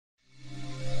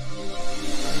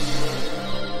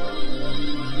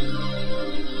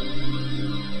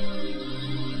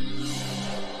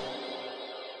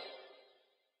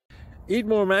eat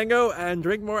more mango and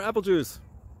drink more apple juice.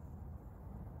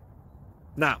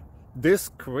 Now,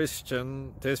 this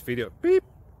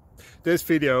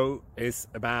video is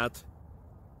about,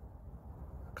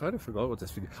 I kind of forgot what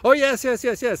this video. Oh yes.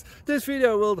 This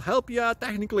video will help you out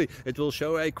technically. It will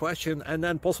show a question and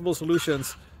then possible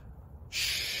solutions.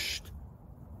 Shh.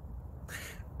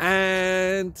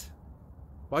 And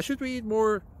why should we eat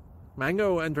more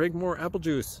mango and drink more apple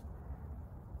juice?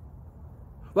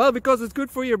 Well, because it's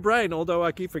good for your brain, although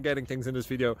I keep forgetting things in this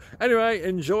video. Anyway,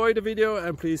 enjoy the video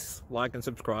and please like and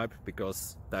subscribe,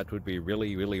 because that would be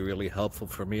really helpful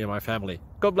for me and my family.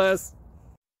 God bless!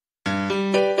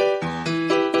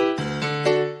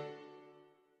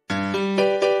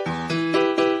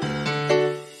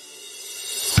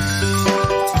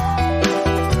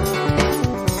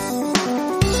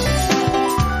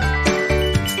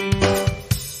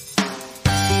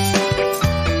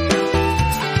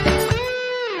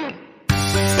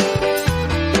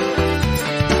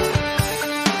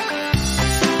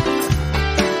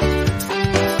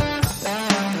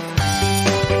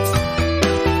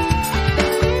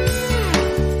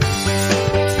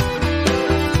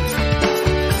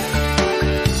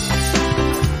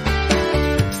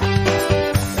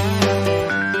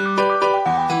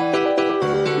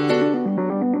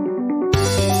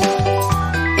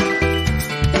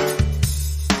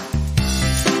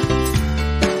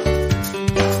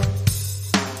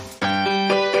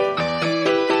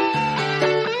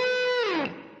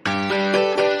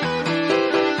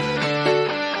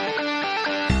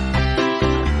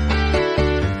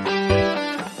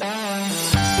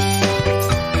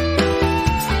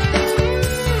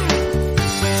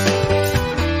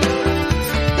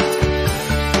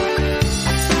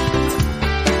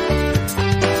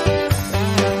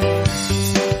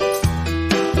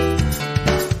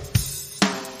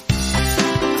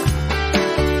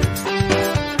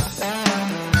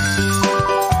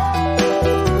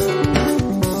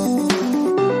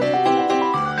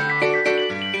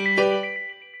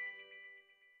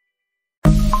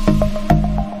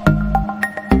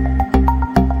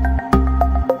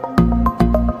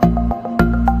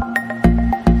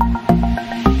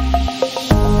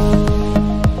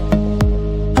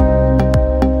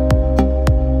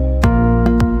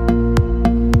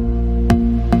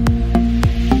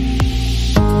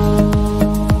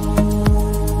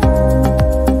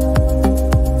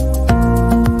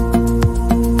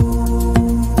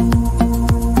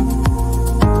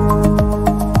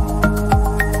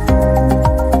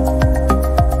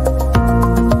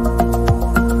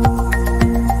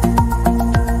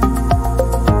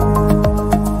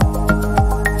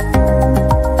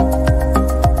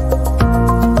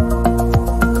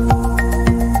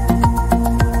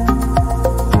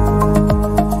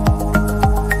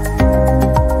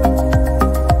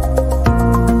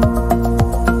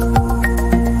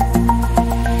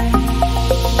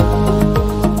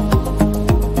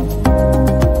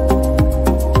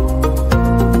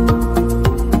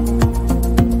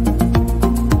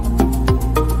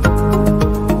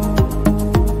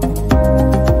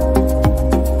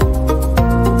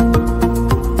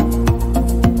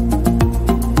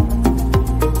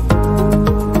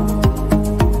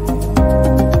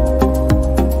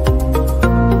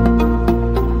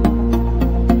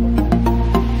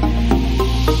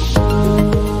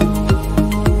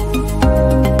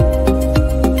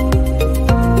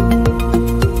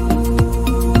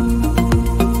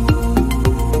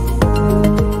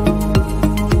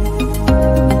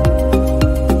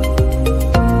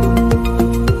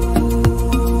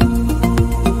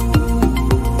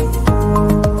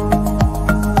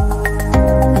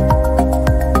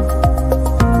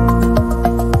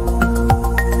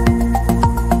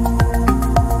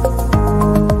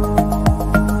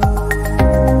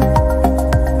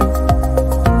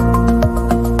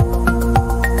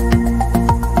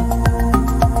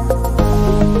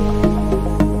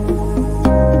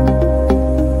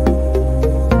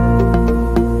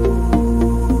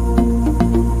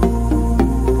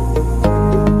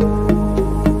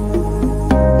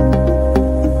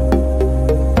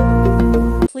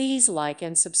 Please like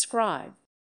and subscribe.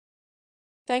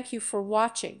 Thank you for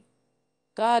watching.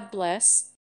 God bless.